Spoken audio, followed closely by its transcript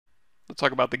let's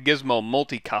talk about the Gizmo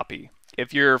multi-copy.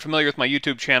 If you're familiar with my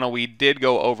YouTube channel, we did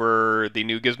go over the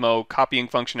new Gizmo copying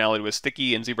functionality with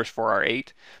Sticky and ZBrush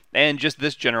 4R8, and just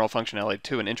this general functionality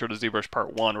too, an Intro to ZBrush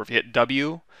Part 1, where if you hit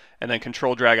W and then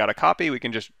Control drag out a copy, we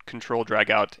can just Control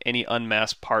drag out any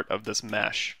unmasked part of this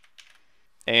mesh.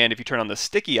 And if you turn on the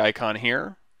sticky icon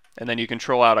here, and then you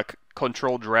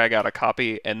control drag out a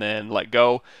copy and then let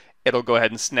go, it'll go ahead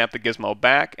and snap the gizmo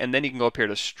back, and then you can go up here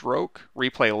to stroke,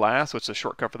 replay last, which the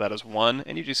shortcut for that is 1,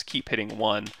 and you just keep hitting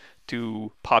 1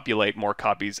 to populate more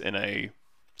copies in a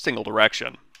single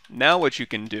direction. Now what you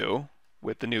can do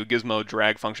with the new gizmo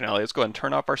drag functionality, let's go ahead and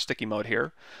turn off our sticky mode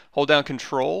here. Hold down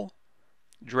Control,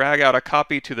 drag out a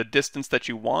copy to the distance that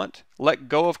you want, let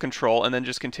go of Control, and then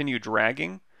just continue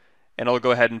dragging, and it'll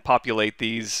go ahead and populate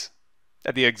these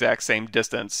at the exact same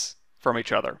distance from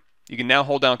each other. You can now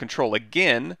hold down Control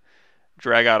again,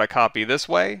 drag out a copy this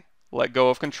way, let go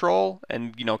of Control,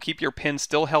 and keep your pin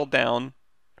still held down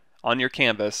on your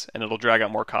canvas, and it'll drag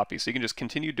out more copies. So you can just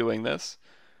continue doing this,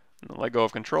 and let go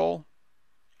of Control,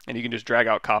 and you can just drag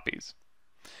out copies.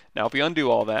 Now if we undo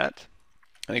all that,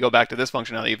 and you go back to this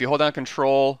functionality, if you hold down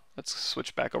Control, let's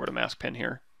switch back over to mask pin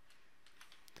here.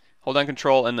 Hold down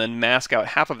Control and then mask out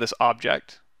half of this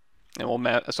object, and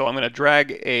so I'm going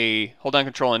to hold down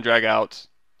Control and drag out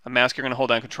a mask. You're going to hold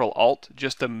down Control Alt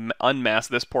just to unmask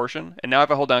this portion. And now if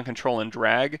I hold down Control and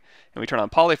drag, and we turn on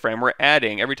polyframe, we're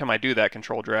adding, every time I do that,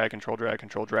 Control drag, Control drag,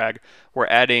 Control drag, we're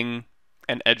adding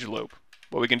an edge loop.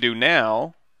 What we can do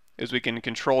now is we can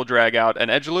Control drag out an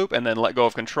edge loop and then let go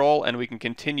of Control, and we can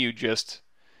continue just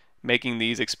making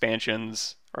these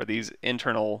expansions or these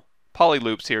internal poly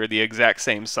loops here the exact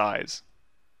same size.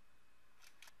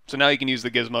 So now you can use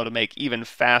the gizmo to make even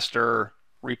faster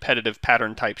repetitive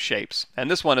pattern type shapes. And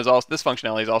this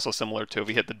functionality is also similar to, if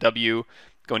you hit the W,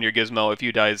 go into your gizmo. If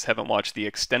you guys haven't watched the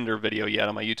extender video yet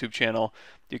on my YouTube channel,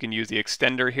 you can use the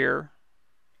extender here,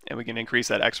 and we can increase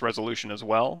that X resolution as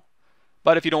well.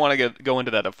 But if you don't want to go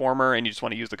into that deformer and you just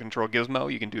want to use the control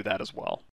gizmo, you can do that as well.